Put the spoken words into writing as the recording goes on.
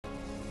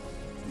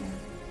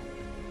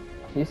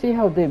You see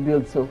how they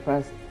build so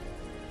fast?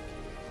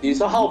 You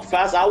saw how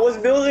fast I was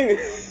building?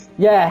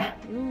 Yeah,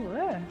 You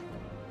were.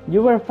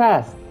 you were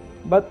fast,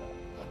 but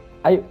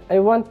I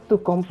want to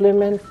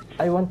compliment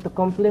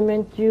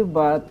you,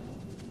 but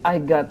I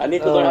got I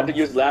need to learn how to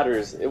use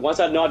ladders. Once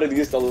I know how to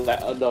use the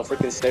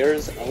freaking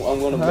stairs, I'm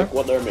gonna make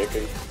what they're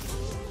making.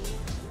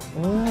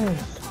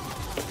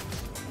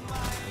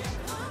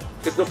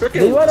 Cause the freaking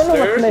Do you wanna know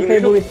what's stairs, my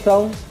favorite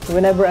song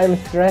whenever I'm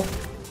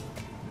stressed?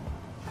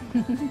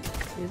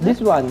 This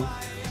one.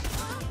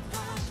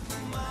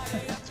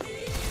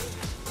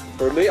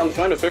 For me, I'm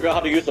trying to figure out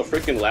how to use the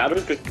freaking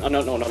ladders. Cause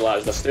no, not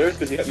ladders, the stairs.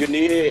 Cause you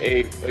need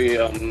a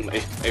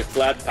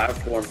flat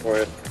platform for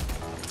it.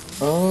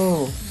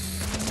 Oh.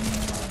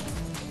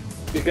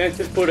 You can't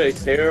just put a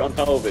stair on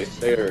top of a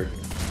stair.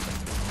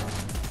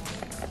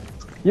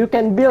 You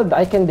can build,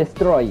 I can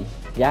destroy.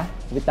 Yeah,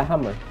 with the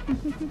hammer.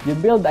 You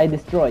build, I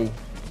destroy.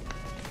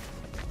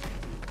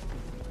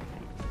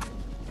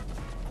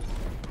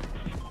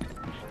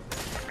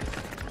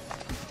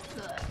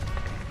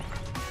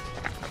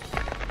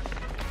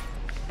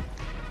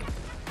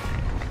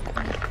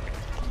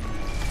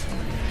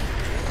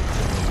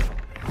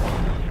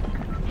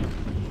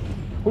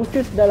 Who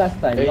shoots the last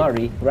time? Hey.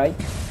 Nori, right?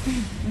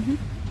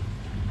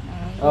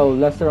 Oh,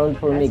 last round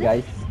for me,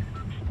 guys.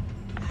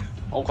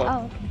 Okay.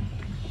 Oh.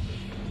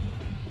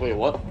 Wait,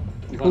 what?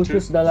 You Who gonna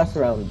shoots choose? the last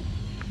round?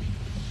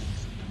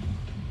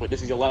 Wait,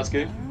 this is your last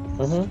game?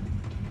 Mm-hmm.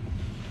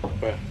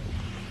 Okay.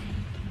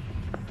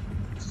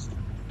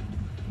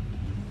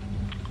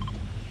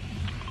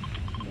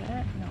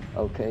 Yeah.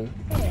 No. Okay.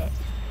 Hey.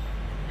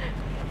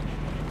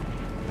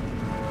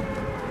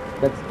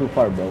 That's too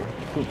far, bro.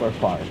 Super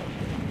far.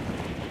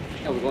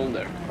 Yeah, we're going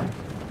there.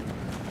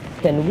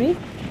 Can we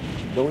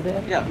go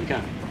there? Yeah, we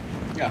can.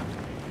 Yeah.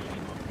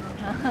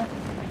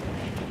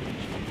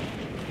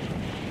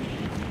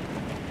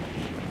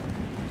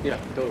 Yeah,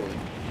 totally.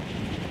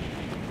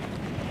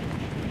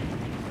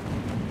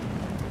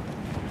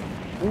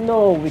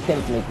 No, we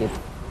can't make it.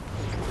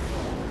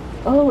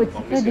 Oh, it's Oh,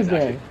 a this teddy is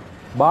bear. actually-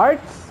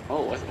 Barts?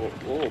 Oh, wait,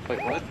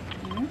 what?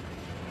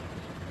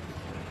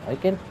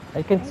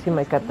 I can see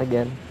my cat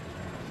again.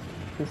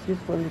 He's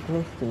usually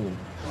close to me.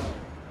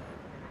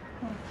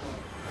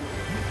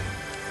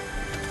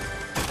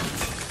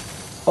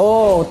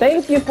 Oh,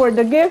 thank you for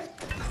the gift.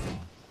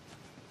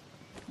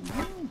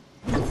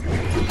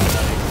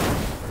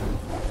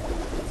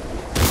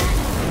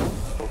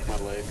 Broke my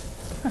leg.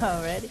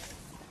 Already.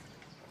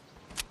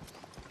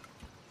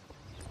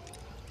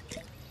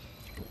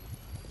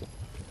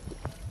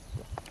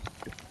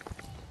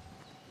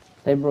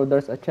 Hey bro,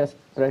 there's a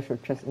treasure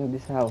chest in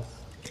this house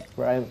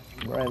where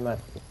I'm at.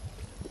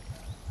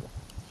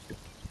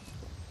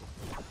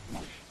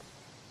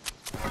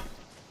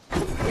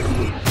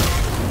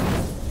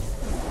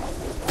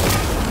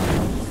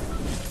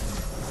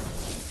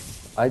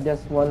 I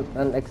just want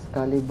an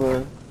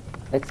Excalibur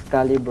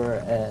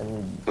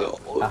and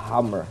a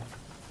hammer.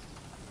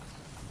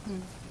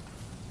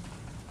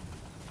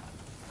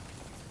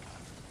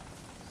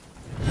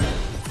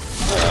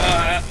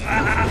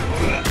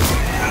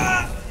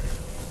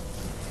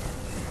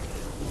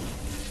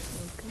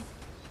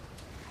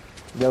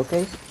 You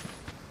okay?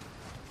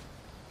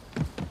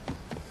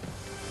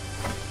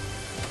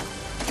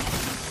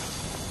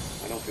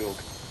 I don't feel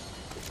okay.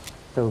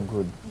 So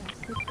good.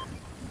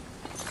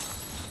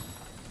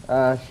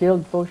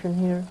 Shield potion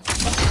here.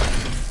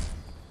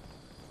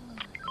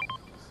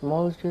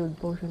 Small shield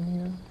potion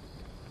here.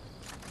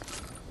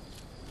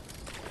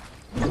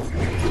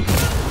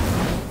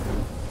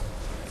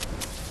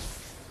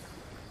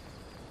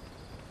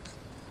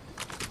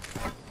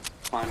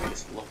 Find me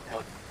this low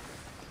health.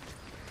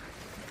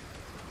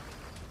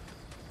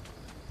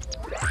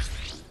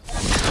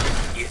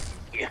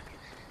 Yeah.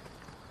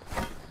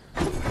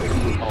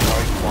 Oh, why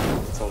are you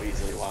walking so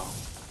easily? Wow.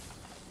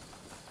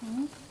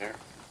 There.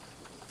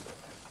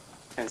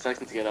 10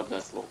 seconds to get up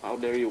that slope. How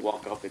dare you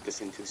walk up with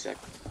this in 2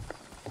 seconds?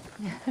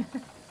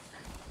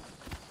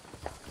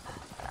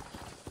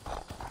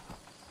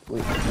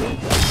 Wait.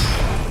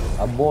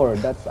 A boar,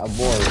 that's a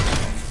boar.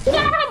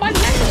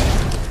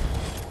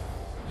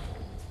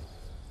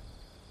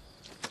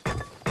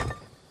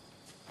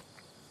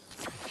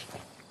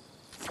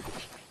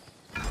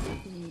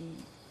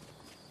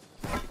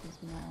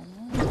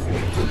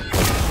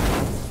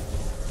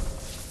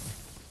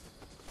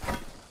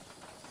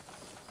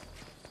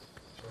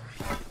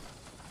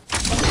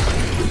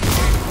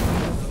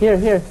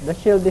 Here, the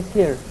shield is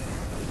here.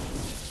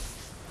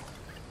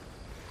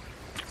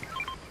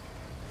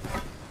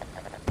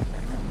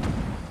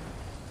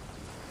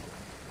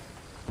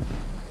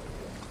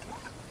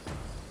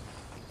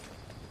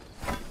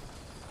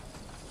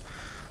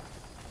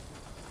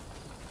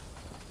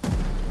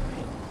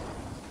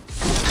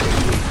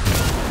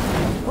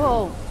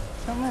 Whoa!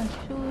 Someone's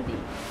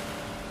shooting.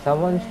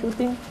 Someone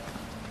shooting?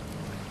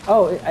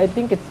 Oh, I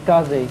think it's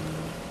Kaze.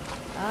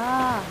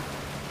 Ah!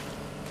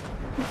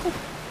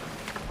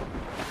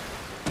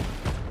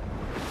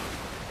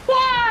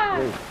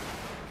 Wait.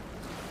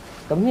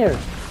 Come here.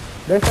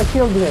 There's a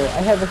shield here.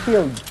 I have a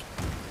shield.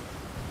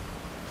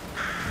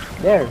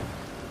 There.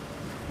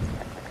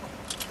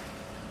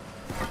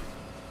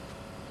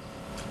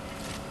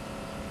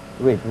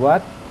 Wait,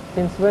 what?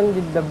 Since when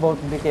did the boat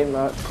become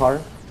a car?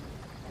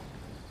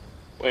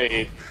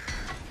 Wait.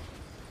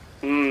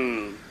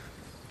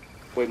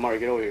 Wait, Mark,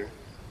 get over here.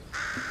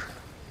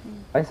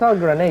 I saw a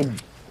grenade.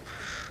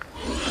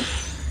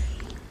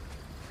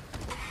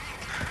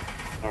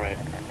 Alright.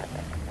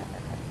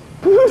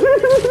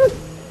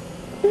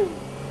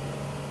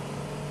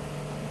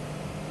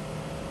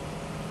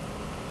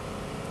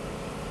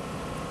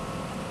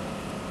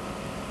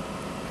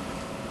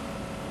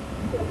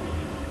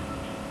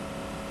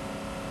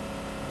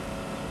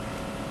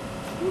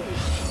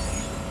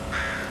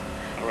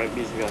 Alright,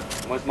 Musica.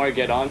 Once Mark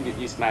get on,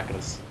 you smack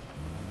us.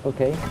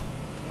 Okay.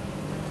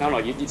 No,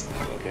 you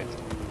okay.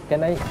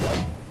 Can I?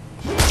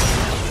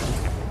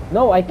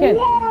 No, I can't.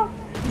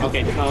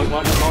 Okay, no,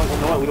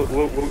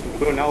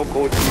 we'll now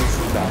go to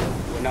sea battle.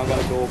 We're now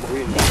gonna go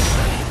marine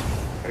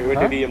battle. Are you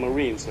ready to be a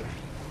marine, sir?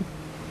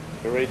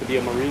 You're ready to be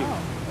a marine?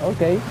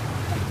 Okay.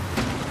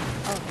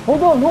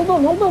 Hold on,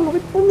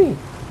 wait for me.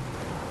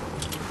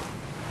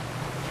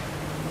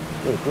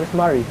 Wait, where's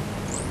Mari?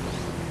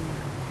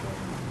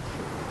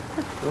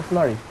 Where's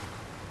Mari?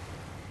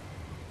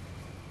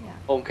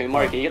 Oh, okay,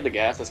 Mark, can you get the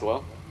gas as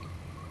well?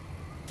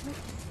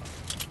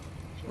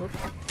 Whoops.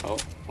 Oh.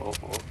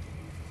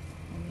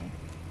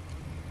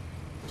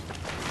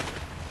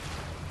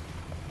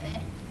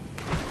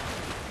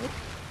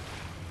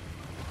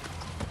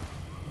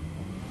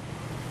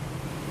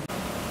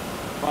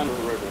 Find the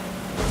river.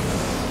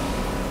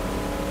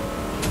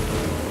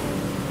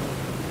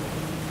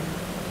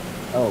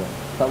 Oh,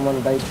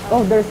 someone died.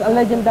 Oh, there's a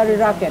legendary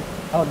rocket.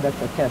 Oh,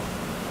 that's a chest.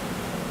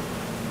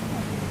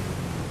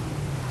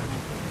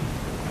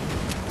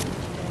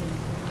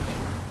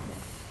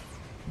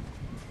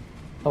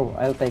 Oh,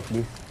 I'll take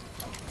this.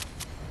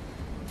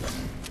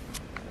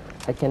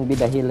 I can be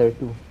the healer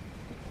too.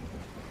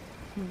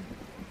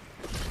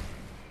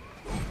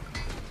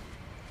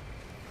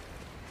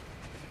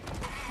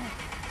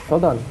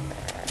 Hold on.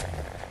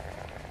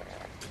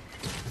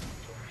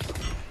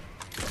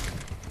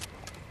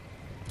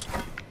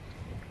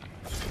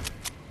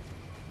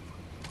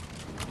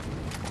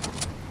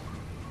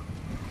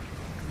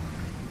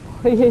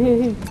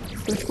 Hey,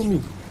 wait for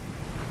me.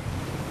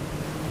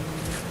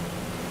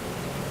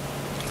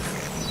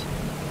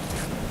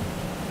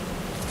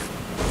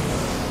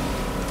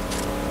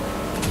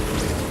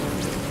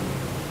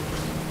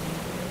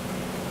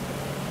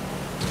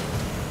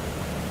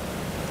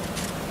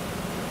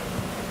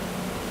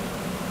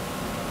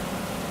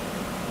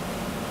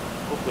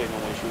 Hopefully no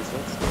one shoots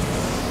us.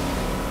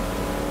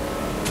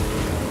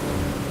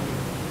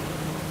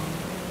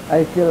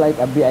 I feel like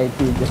a VIP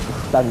just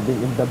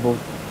standing in the boat.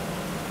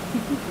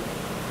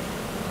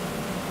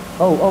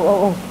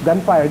 Oh,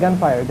 gunfire,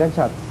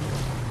 gunshots.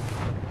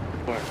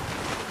 Where?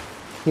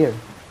 Here.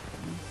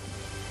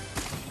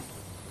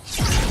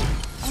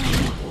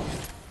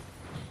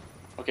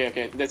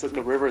 Okay, that's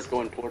the river is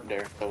going toward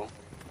there, so.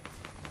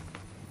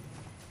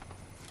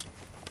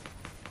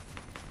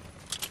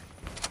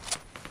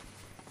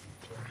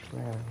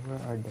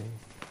 Where are they?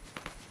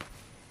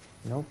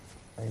 Nope,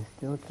 I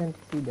still can't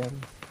see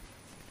them.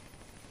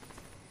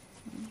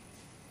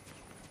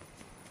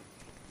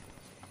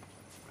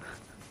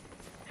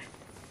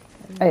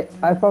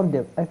 I found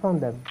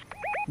them.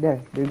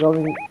 There, they're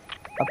going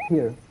up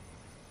here.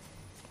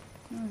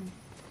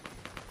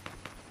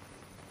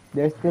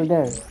 They're still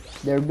there.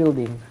 They're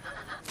building.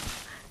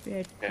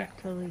 We're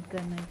totally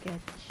gonna get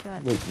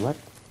shot. Wait, what?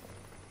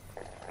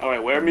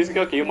 Alright, where,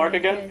 Musica? Can you mark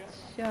again?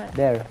 Get shot.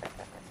 There.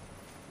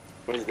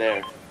 Where's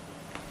there?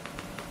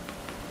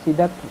 See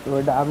that?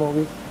 Where the ammo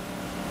is?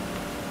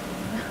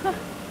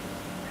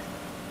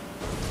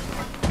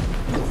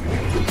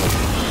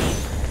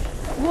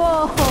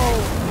 Whoa!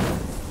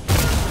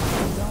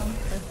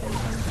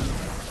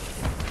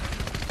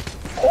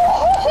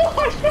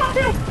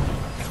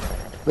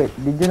 Wait,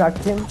 did you knock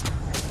him?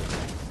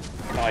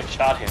 No, I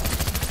shot him.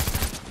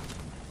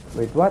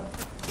 Wait, what?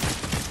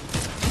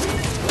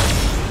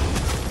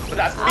 But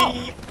that's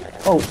me!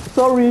 Oh,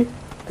 sorry.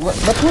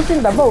 But who's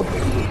in the boat?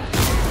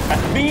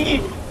 That's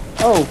me!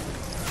 Oh,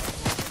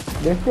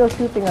 they're still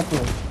shooting at me.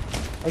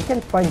 I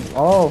can't find.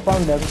 Oh,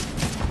 found them.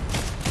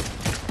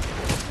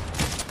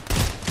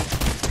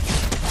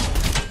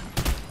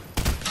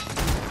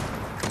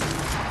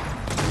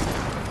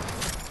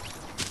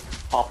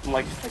 Pop him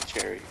like a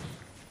cherry.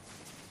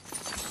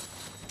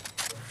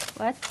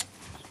 What?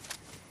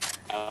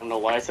 I don't know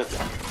why I said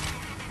that.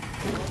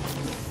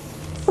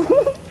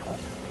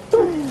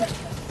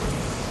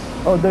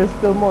 Oh, there's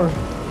still more.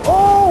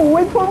 Oh,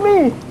 wait for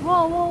me!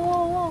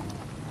 Whoa!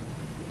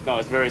 No,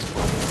 it's very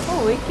slow.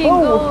 Oh, we can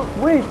go.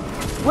 Wait!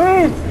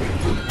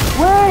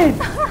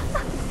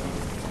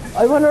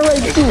 I wanna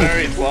ride It's too.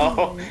 very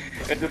slow.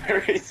 It's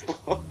very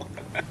slow.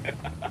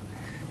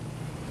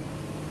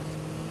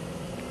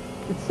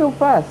 It's so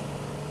fast.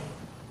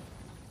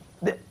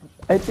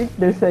 I think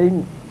they're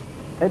saying.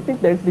 I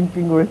think they're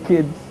thinking we're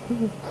kids.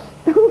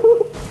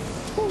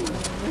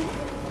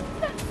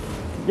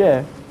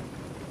 Yeah.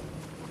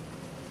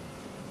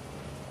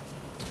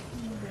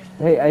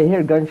 Hey, I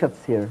hear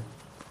gunshots here.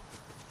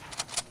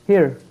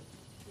 Here.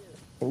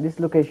 In this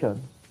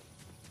location.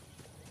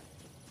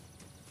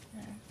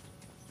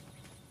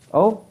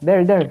 Oh,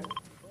 there.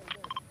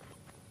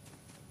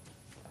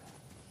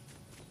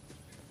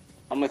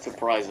 I'm gonna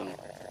surprise him.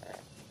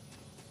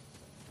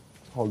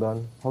 Hold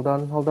on.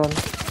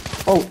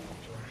 Oh,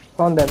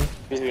 found them.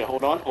 Basically,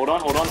 hold on.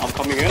 I'm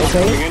coming in.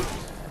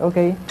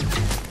 Okay.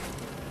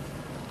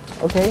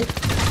 Okay.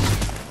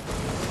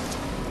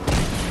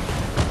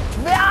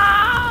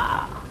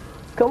 Ah!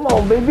 Come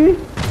on, baby.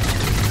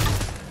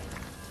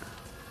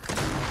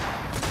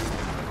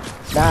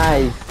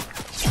 Nice.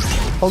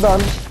 Hold on.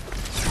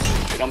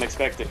 Wait, I'm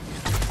expecting.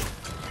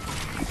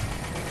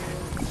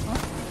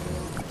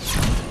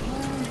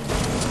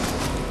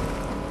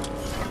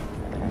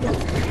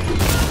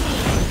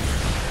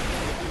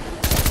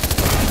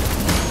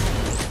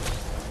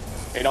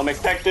 Wait, I'm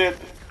expected.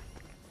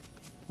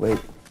 Wait.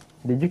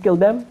 Did you kill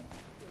them?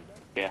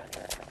 Yeah.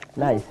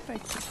 Nice.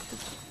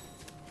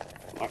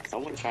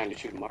 Someone trying to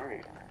shoot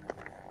Mario.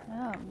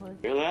 Yeah, but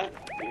Hear that?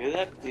 You hear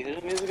that? You hear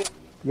the music?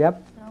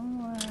 Yep.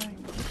 somewhere.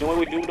 You know what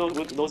we do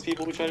with those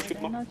people who try to shoot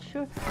I'm Mario? not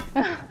sure.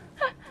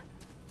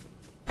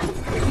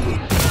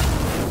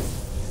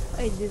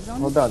 Wait, this one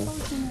Hold is on.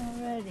 closing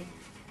already.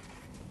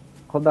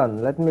 Hold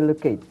on. Let me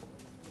locate.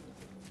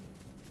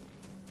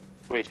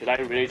 Wait, should I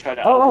really try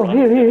to Oh, outrun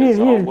here. this,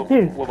 Here. with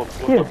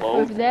Here. a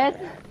bow? Who's that?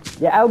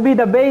 Yeah, I'll be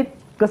the bait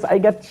because I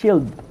got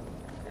shield.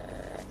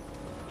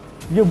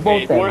 You Hey,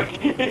 both it them. worked.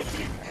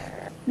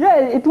 Yeah,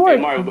 it Hey,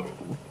 worked. Mario,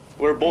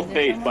 we're both Is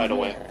there phased, by the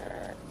someone way.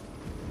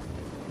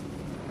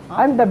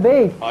 I'm the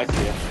bait. Oh, I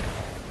see it.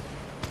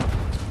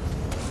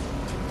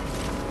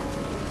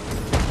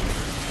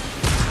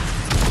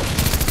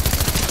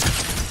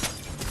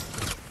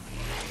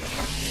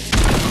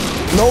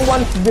 No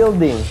one's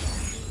building.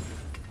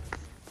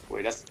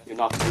 Wait, you're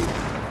not.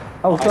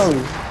 Oh, I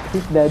sorry.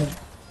 He's dead.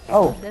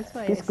 Oh, That's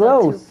why he's I saw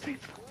two close.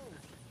 people.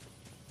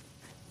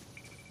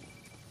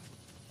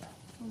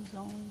 Who's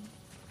on?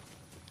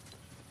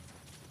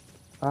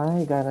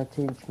 I gotta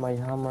change my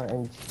hammer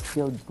and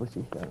shield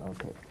position.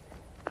 Okay.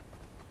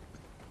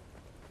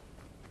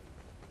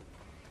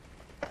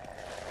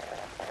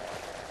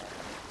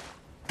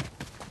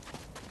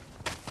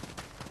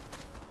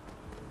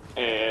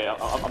 Hey,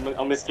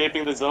 I'm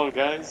escaping the zone,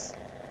 guys.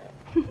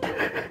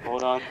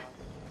 Hold on.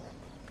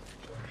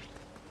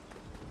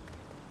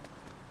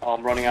 Oh,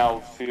 I'm running out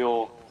of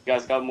fuel. You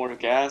guys got more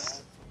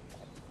gas?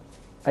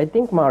 I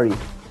think Mari.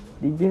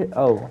 Did you?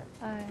 Oh,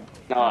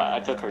 No, I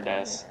took her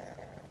gas.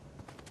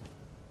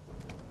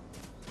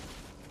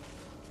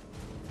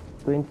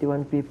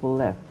 21 people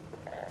left.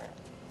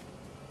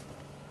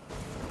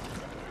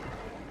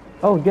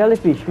 Oh,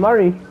 jellyfish,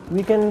 Mari.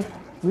 We can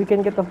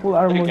get a full Is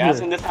armor there gas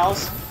here. in this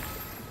house?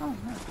 Oh,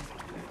 no.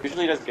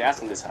 Usually there's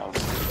gas in this house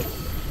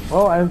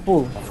Oh, I'm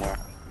full. somewhere.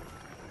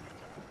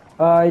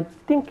 I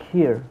think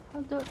here.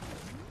 How do...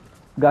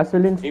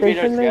 Gasoline Maybe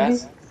station, there's maybe.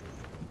 gas.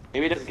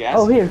 Maybe there's gas.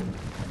 Oh, here.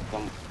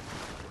 Some...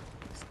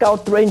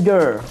 Scout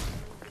Ranger.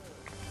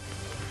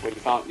 Wait,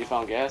 you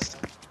found gas?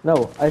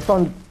 No, I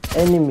found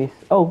enemies.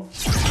 Oh,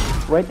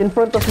 right in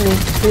front of me.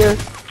 Here.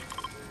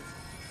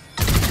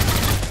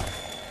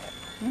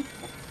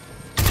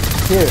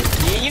 Here.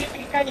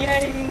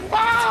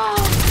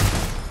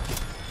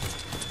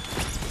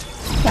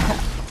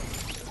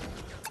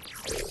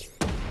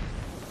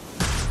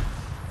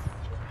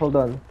 Hold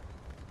on.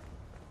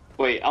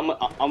 Wait,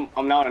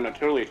 I'm now in a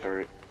turtle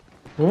turret.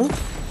 Hmm?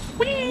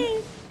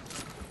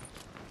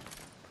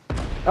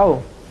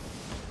 Oh,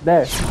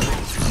 there.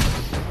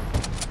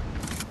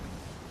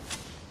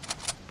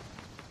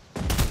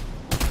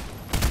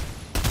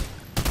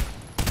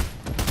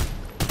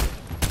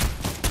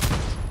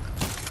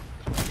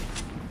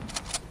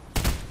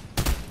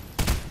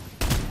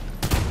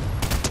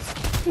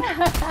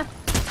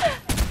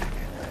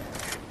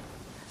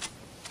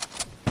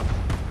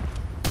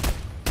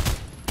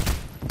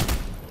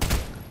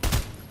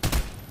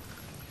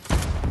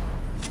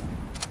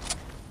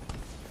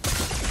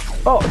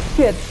 Oh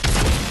shit!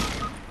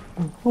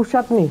 Who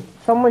shot me?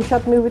 Someone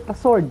shot me with a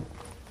sword.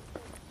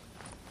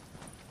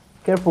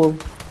 Careful.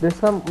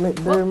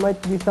 There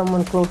might be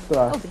someone close to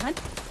Oh, us.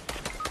 behind.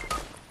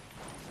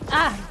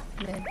 Ah!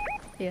 There.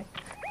 Here.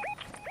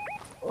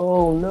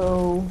 Oh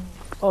no.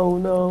 Oh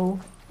no.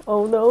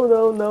 Oh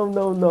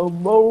no.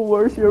 Bo,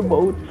 where's your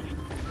boat?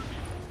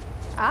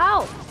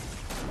 Ow!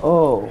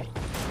 Oh.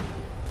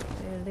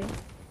 Really?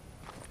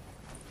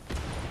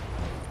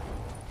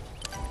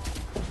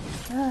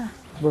 Ah.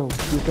 Bro,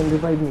 you can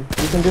revive me.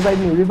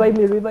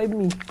 Revive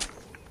me.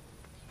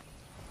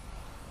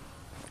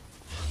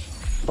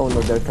 Oh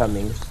no, they're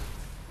coming.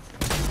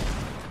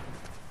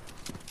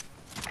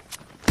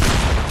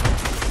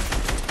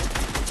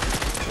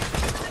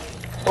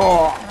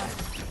 Oh!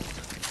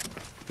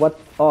 What?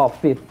 Oh,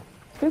 fifth.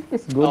 Fifth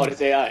is Oh, good.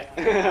 it's AI.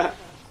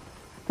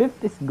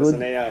 Fifth is It's an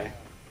good. AI.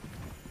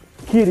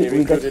 Kiri, They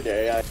we got, recruited the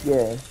AI.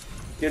 yeah.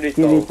 Kirito.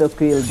 Kirito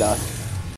killed us.